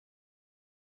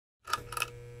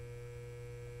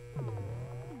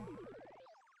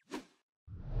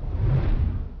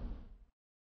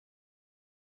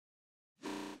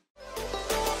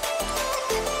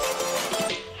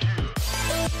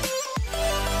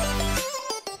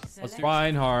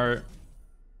Reinhardt.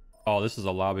 Oh, this is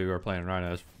a lobby we're playing right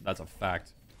now. That's a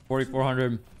fact.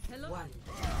 4,400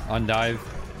 on dive.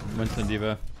 Winston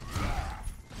Diva.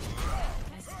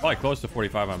 Probably close to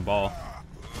 45 on ball.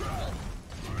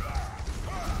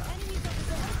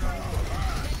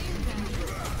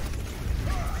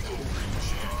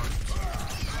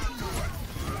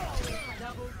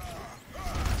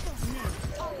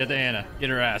 Get the Anna.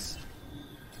 Get her ass.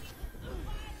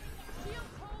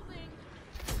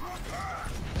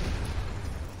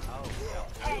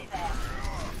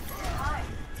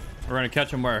 We're gonna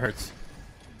catch him where it hurts.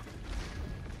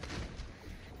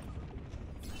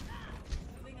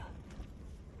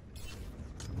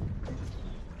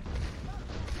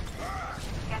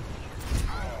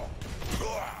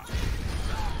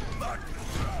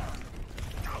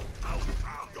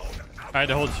 I had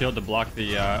to hold shield to block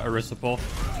the Orisa pull.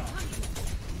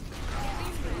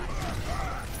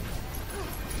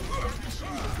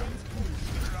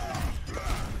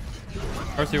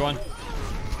 Mercy one.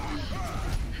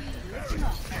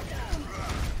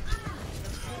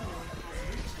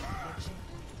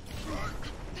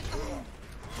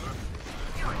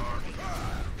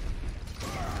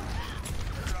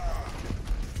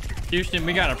 Houston,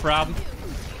 we got a problem.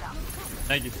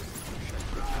 Thank you.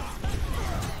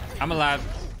 I'm alive.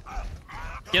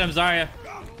 Get him, Zarya.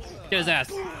 Get his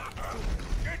ass.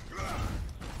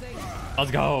 Let's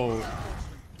go.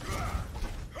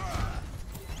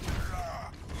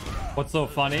 What's so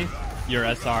funny? Your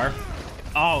SR.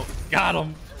 Oh, got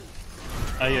him.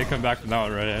 Oh, yeah, come back from that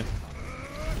one right in.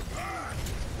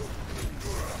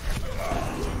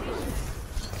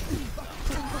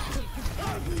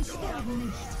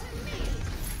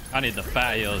 I need the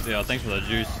fat heals, yo. Thanks for the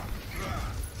juice.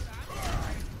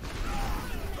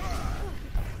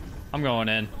 I'm going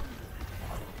in.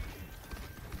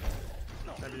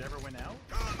 Have you ever went out?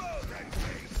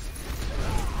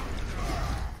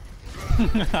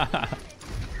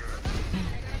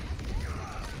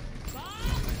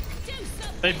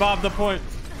 They bobbed the point.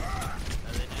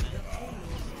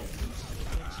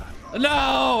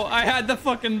 No! I had the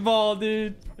fucking ball,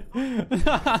 dude.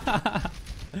 I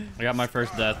got my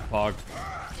first death, Pog.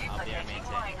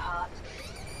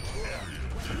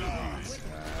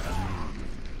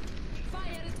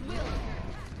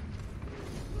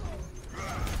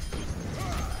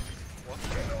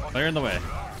 They're in the way.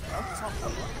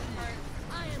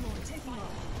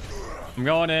 I'm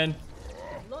going in.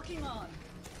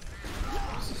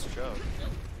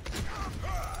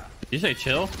 Did you say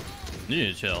chill? You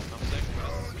need to chill.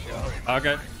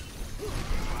 Okay.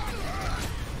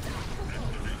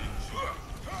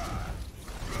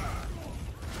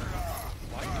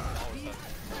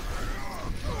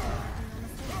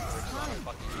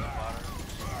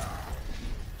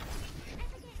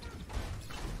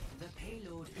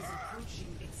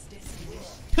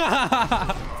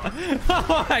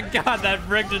 Oh my god, that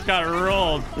brick just got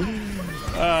rolled.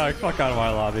 Fuck out of my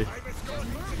lobby.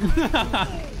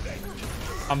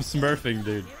 I'm smurfing,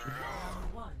 dude.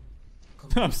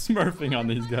 I'm smurfing on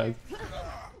these guys.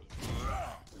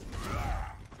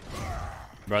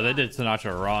 Bro, they did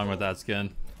Sinatra wrong with that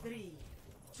skin.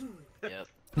 Yep.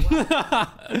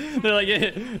 They're like,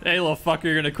 hey, little fucker,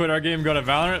 you're gonna quit our game and go to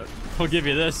Valorant? We'll give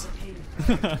you this.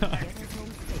 Try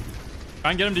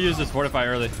and get him to use this Fortify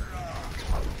early.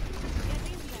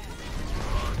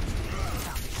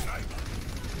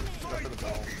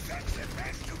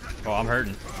 Oh, I'm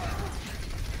hurting.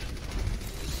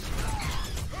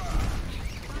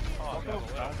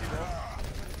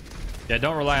 Yeah,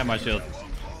 don't rely on my shield.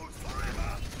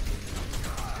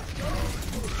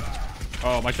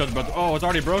 Oh, my shield's about to... Oh, it's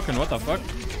already broken. What the fuck?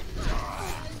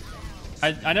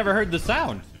 I never heard the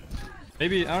sound.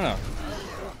 Maybe, I don't know.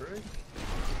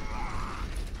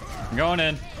 I'm going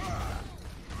in.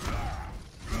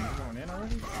 Going in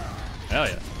already? Hell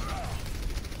yeah.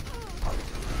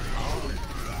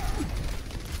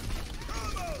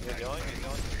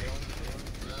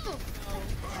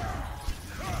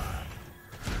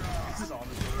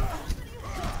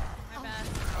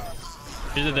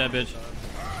 She's a dead bitch.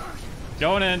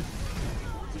 Going in.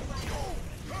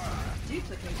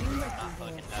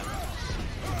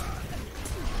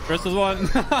 Chris is one.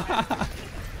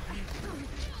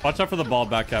 Watch out for the ball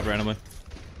back cap randomly.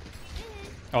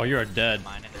 Oh, you are dead.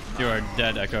 You are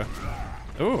dead, Echo.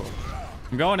 Ooh.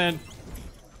 I'm going in.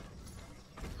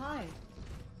 Hi.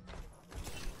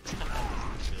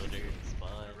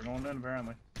 We're going in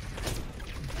apparently.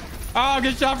 Oh,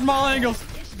 get shot from all angles.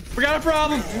 We got a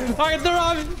problem. I get the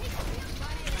Robin.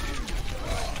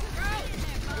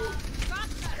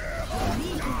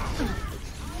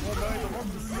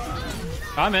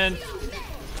 I'm in.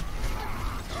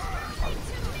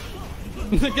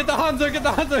 Get the Hanzo, get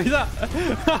the Hanzo. He's up.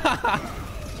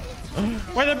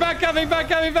 Wait, they're back coming.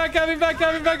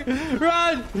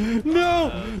 Run.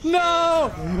 No.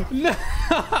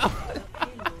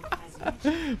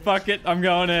 Fuck it. I'm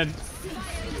going in.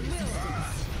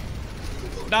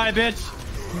 Die, bitch.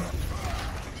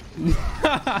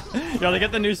 Yo, they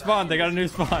get the new spawn. They got a new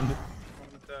spawn.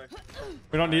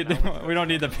 We don't need the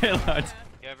payload.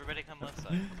 Yo, everybody come left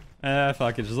side.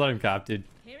 Fuck it. Just let him cap, dude.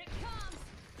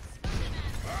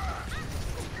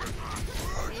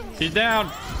 He's down.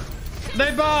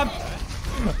 They bombed.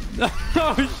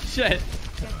 Oh shit.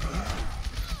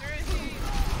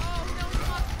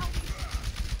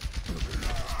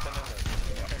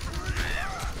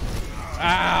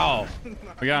 Ow.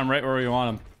 We got him right where we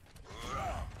want him.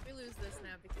 We lose this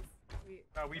now because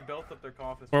we built up their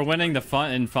confidence. We're winning the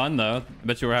fun though. I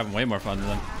bet you we're having way more fun than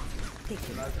them.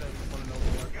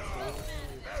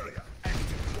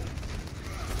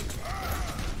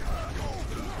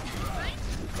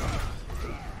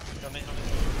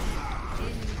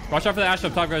 Watch out for the Ash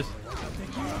up top, guys.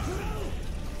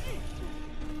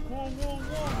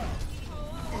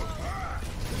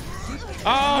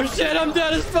 Oh shit, I'm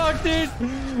dead as fuck, dude.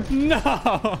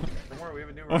 No.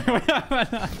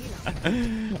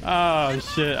 Oh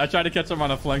shit, I tried to catch him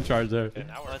on a flank charge there.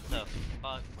 What the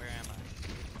fuck? Where am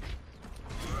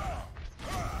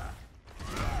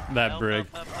I? That brig.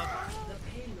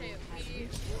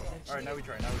 Alright, now we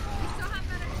try.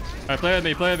 Alright, play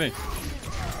with me.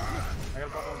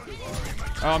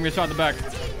 Oh, I'm getting shot in the back.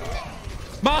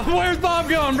 Bob, where's Bob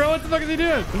going, bro? What the fuck is he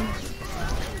doing?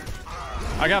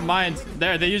 I got mines.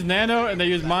 There, they use nano and they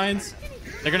use mines.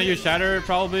 They're gonna use shatter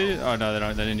probably. Oh no, they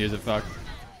don't. They didn't use it. Fuck.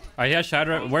 Alright, he has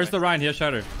shatter. Where's the Ryan? He has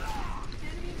shatter.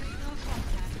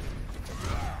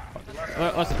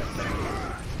 Listen.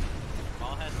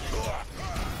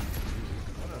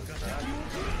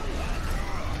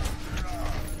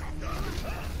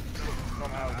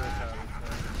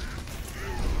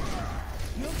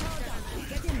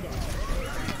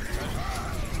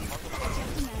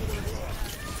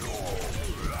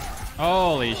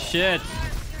 Holy shit.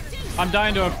 I'm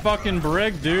dying to a fucking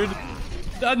brig, dude.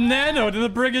 A nano, the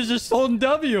brig is just holding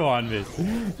W on me.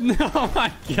 Oh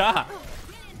my god.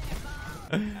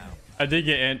 I did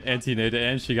get anti-nated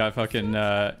and she got fucking,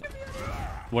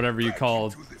 whatever you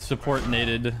call support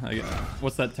nated.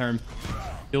 What's that term?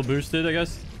 Heal boosted, I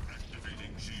guess.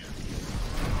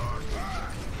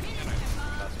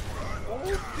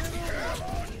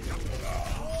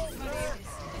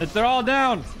 They're all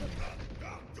down.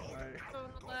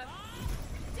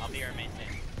 I'll be your main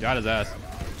tank. Got his ass.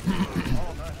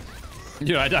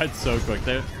 Dude, I died so quick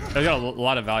there. I got a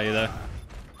lot of value there.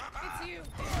 it's you.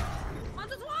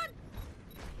 Hanzo's one.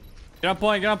 Get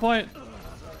on point.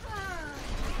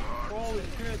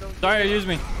 Sorry, use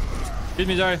me. Use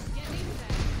me, sorry.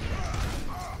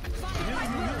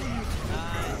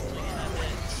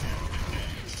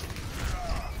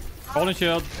 Holding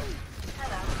shield.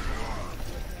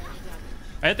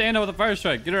 I hit the Anna with a fire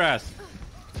strike. Get her ass.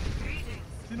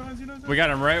 We got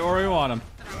him right where we want him.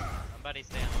 Somebody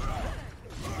stand.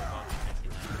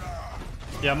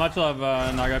 Yeah, much love,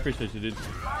 Naga. I appreciate you, dude.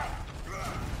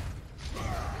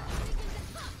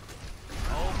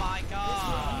 Oh my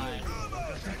god.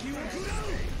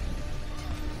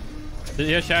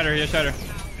 He has shatter. He has shatter.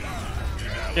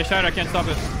 I can't stop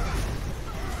it.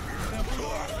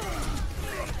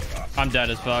 I'm dead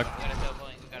as fuck.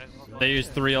 They use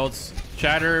 3 ults.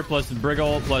 Shatter plus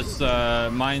Briggle plus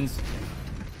mines.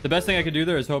 The best thing I could do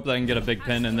there is hope that I can get a big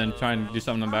pin and then try and do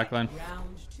something on the backline.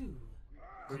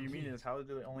 What you mean is how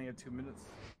do they only have 2 minutes?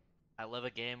 I love a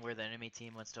game where the enemy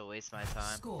team wants to waste my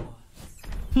time. Score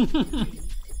 3 to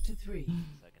 3. So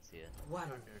I can see it.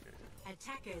 1.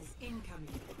 Attackers incoming.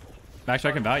 Max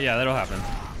strike him out? Yeah, that'll happen.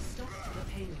 Stop the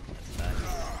payload.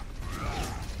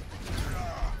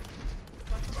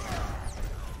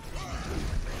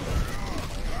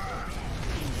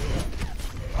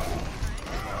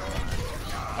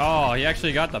 Oh, he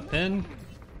actually got the pin?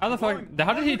 How the fuck?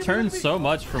 How did he turn so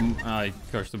much from...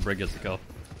 of course, the brig gets the kill.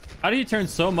 How did he turn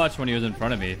so much when he was in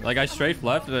front of me? Like, I straight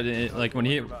left, but like when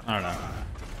he... I don't know.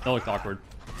 That looked awkward.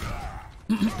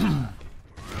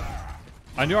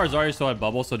 I knew our Zarya still had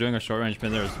bubble, so doing a short range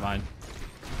pin there is fine.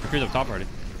 Increase up top already.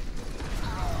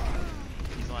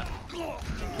 He's one.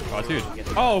 Oh, it's huge.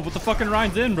 Oh, but the fucking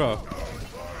Ryan's in, bro.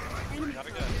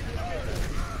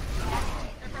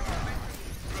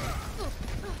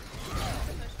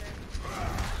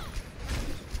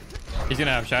 He's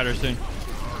gonna have shatter soon.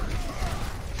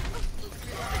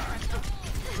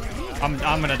 I'm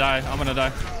gonna die.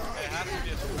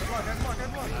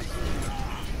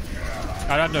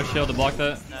 I have no shield to block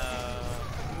that. No.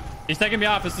 He's taking me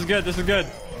off. This is good. This is good.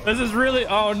 This is really...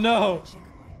 Oh, no.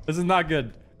 This is not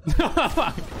good. We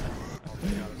have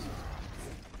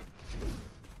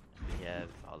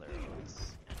all their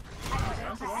votes.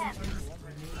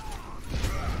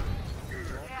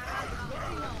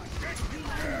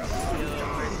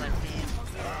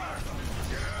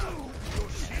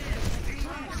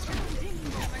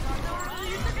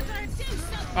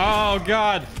 Oh,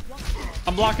 God.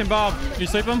 I'm blocking Bob. Can you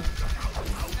sleep him?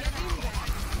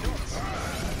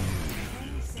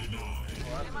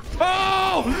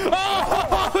 Oh!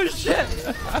 Oh, shit!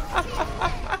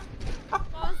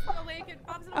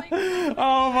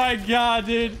 Oh, my God,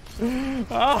 dude.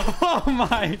 Oh,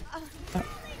 my...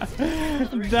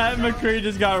 That McCree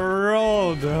just got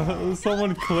rolled.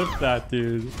 Someone clipped that,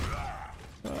 dude.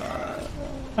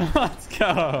 Let's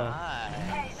go.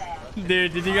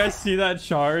 Dude, did you guys see that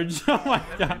charge? Oh my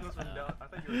god.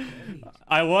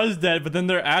 I was dead, but then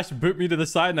their Ash booped me to the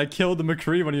side and I killed the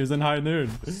McCree when he was in high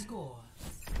noon. Score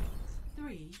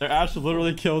 3. Their Ash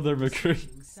literally killed their McCree.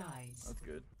 That's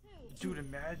good. Dude,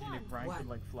 imagine if Ryan could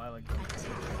like fly like that.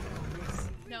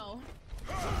 No.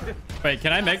 Wait,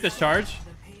 can I make this charge?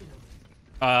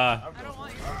 I don't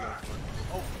want your.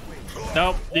 Oh, wait.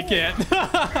 Nope, you can't.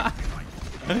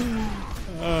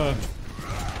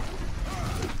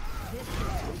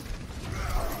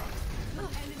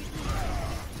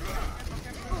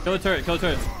 Kill the turret, kill the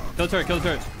turret. Kill the turret, kill the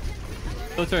turret.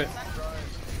 Kill the turret.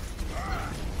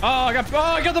 Oh, I got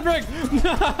the brick!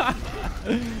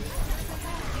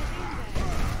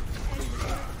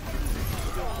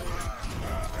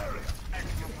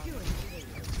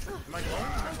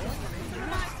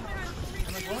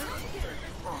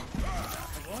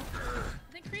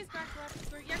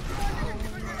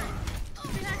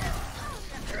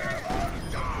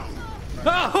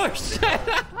 Oh shit!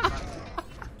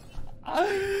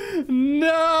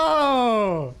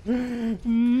 No!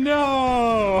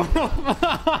 No!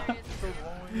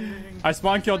 I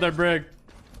spawn killed their brig.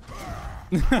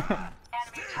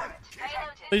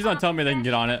 Please don't tell me they can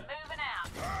get on it.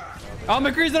 Oh,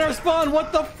 McCree's in our spawn!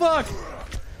 What the fuck?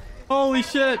 Holy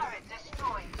shit!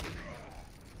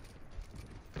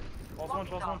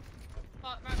 Hold on.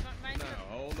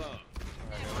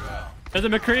 There's a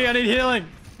McCree, I need healing!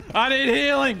 I need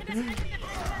healing!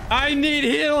 I need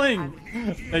healing!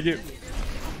 Thank you.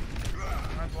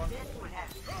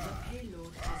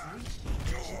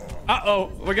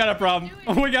 Uh-oh, we got a problem.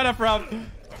 We got a problem.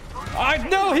 I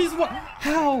know he's what?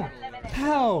 How?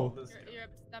 How?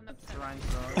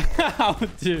 How,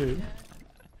 dude?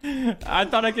 I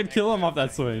thought I could kill him off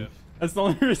that swing. That's the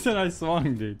only reason I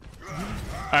swung, dude.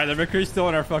 Alright, the McCree's still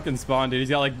in our fucking spawn, dude. He's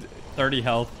got like 30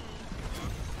 health.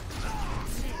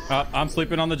 I'm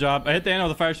sleeping on the job. I hit the Ana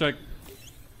with a fire strike.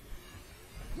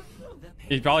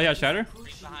 He probably has shatter.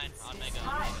 Behind on Mega.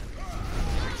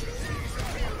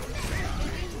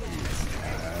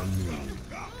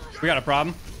 We got a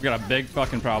problem. We got a big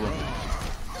fucking problem.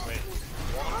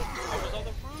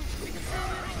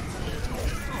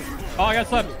 Oh, I got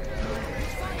slept.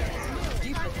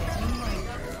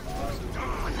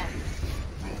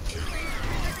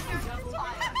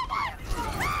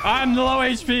 I'm low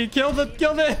HP. Kill the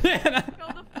Ana.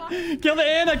 Kill the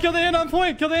Ana. Kill the Ana on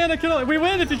point. Kill the Ana. Kill it. We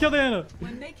win if you kill the Ana.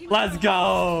 Let's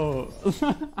go.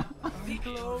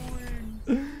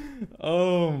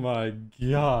 Oh my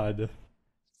god.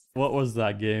 What was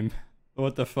that game?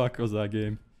 What the fuck was that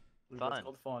game? Fun.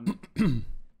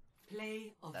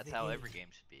 Play of That's the how game. every game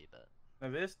should be, but Now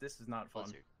this is not fun.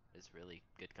 Blizzard is really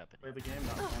good company. Play the game,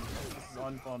 not fun. This is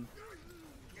unfun.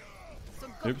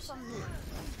 Oops.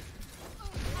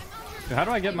 Dude, how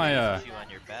do I get my You on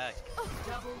your back.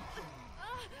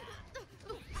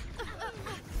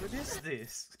 What is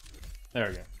this? There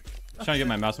we go. I'm trying to get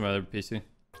my mouse on my other PC.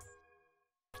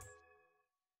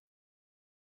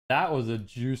 That was a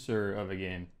juicer of a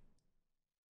game.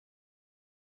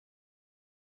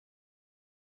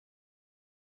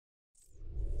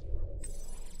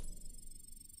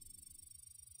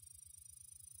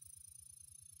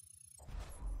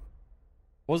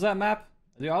 What was that map?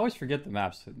 I always forget the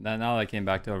maps. Now that I came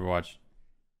back to Overwatch.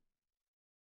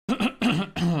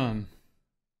 I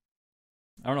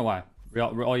don't know why.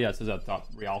 Oh yeah, it says at the top.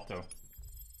 Rialto.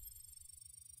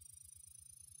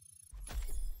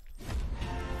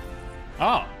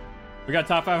 Oh! We got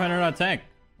top 500 on tank.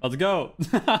 Let's go!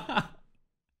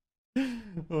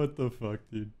 What the fuck,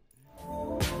 dude?